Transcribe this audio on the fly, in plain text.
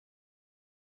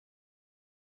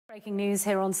Breaking news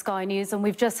here on Sky News, and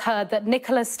we've just heard that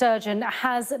NICOLA Sturgeon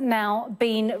has now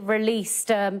been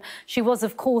released. She was,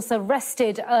 of course,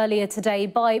 arrested earlier today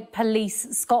by Police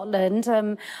Scotland.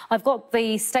 I've got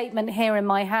the statement here in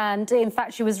my hand. In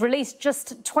fact, she was released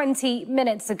just 20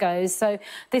 minutes ago, so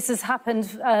this has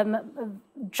happened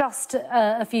just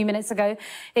a few minutes ago.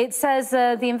 It says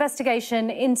the investigation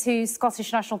into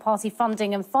Scottish National Party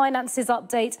funding and finances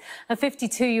update. A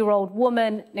 52-year-old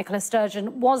woman, NICOLA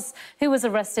Sturgeon, who was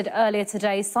arrested earlier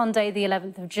today, Sunday the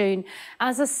 11th of June,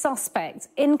 as a suspect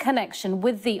in connection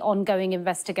with the ongoing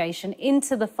investigation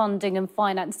into the funding and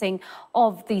financing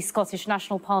of the Scottish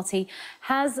National Party,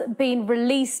 has been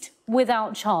released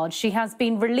without charge. She has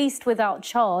been released without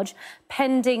charge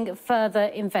pending further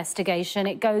investigation.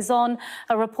 It goes on,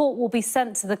 a report will be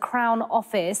sent to the Crown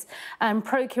Office and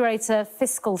Procurator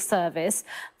Fiscal Service.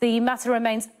 The matter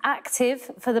remains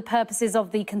active for the purposes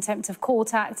of the Contempt of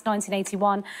Court Act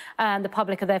 1981, and the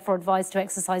public are therefore advised to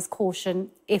exercise caution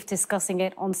if discussing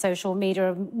it on social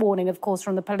media. A warning, of course,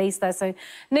 from the police there. So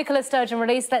NICOLA Sturgeon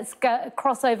released. Let's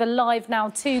cross over live now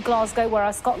to Glasgow, where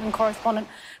our Scotland correspondent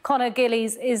Conor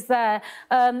Gillies is there.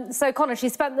 So, Conor, she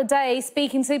spent the day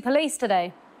speaking to police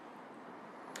today.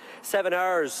 7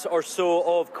 hours or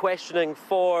so of questioning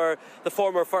for the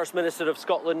former First Minister of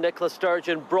Scotland, NICOLA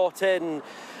Sturgeon, brought in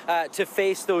to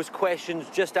face those questions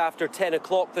just after 10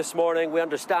 o'clock this morning. We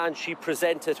understand she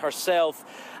presented herself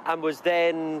and was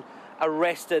then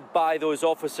arrested by those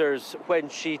officers when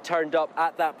she turned up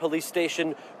at that police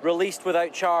station, released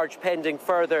without charge pending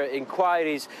further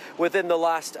inquiries within the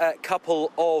last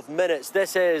couple of minutes.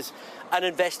 This is an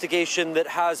investigation that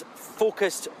has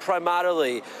focused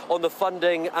primarily on the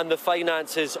funding and the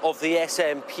finances of the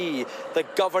SNP, the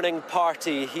governing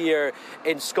party here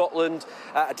in Scotland.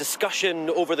 A discussion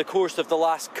over the course of the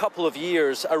last couple of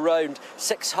years around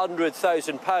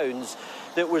 £600,000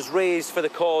 that was raised for the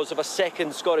cause of a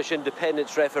second Scottish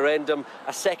independence referendum,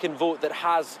 a second vote that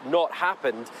has not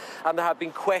happened, and there have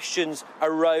been questions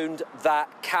around that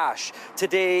cash.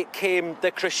 Today came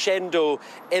the crescendo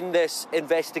in this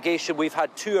investigation. We've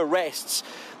had 2 arrests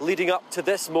leading up to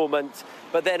this moment,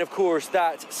 but then, of course,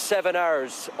 that 7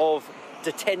 hours of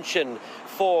detention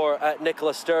for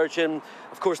NICOLA Sturgeon.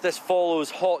 Of course, this follows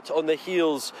hot on the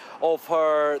heels of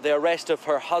the arrest of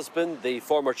her husband, the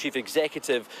former chief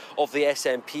executive of the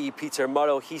SNP, Peter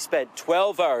Murrell. He spent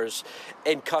 12 hours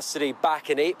in custody back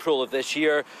in April of this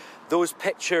year. Those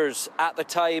pictures at the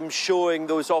time showing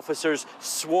those officers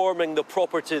swarming the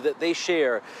property that they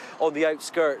share on the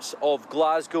outskirts of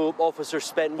Glasgow. Officers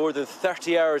spent more than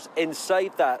 30 hours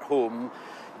inside that home,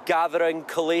 gathering,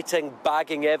 collating,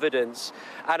 bagging evidence,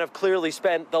 and have clearly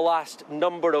spent the last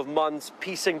number of months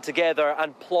piecing together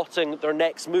and plotting their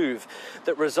next move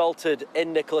that resulted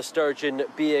in NICOLA Sturgeon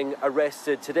being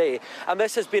arrested today. And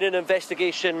this has been an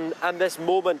investigation, and this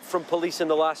moment from police in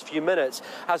the last few minutes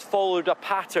has followed a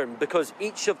pattern, because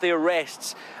each of the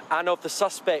arrests and of the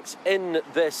suspects in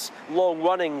this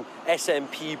long-running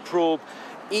SNP probe,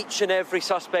 each and every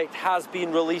suspect has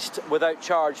been released without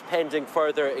charge pending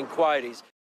further inquiries.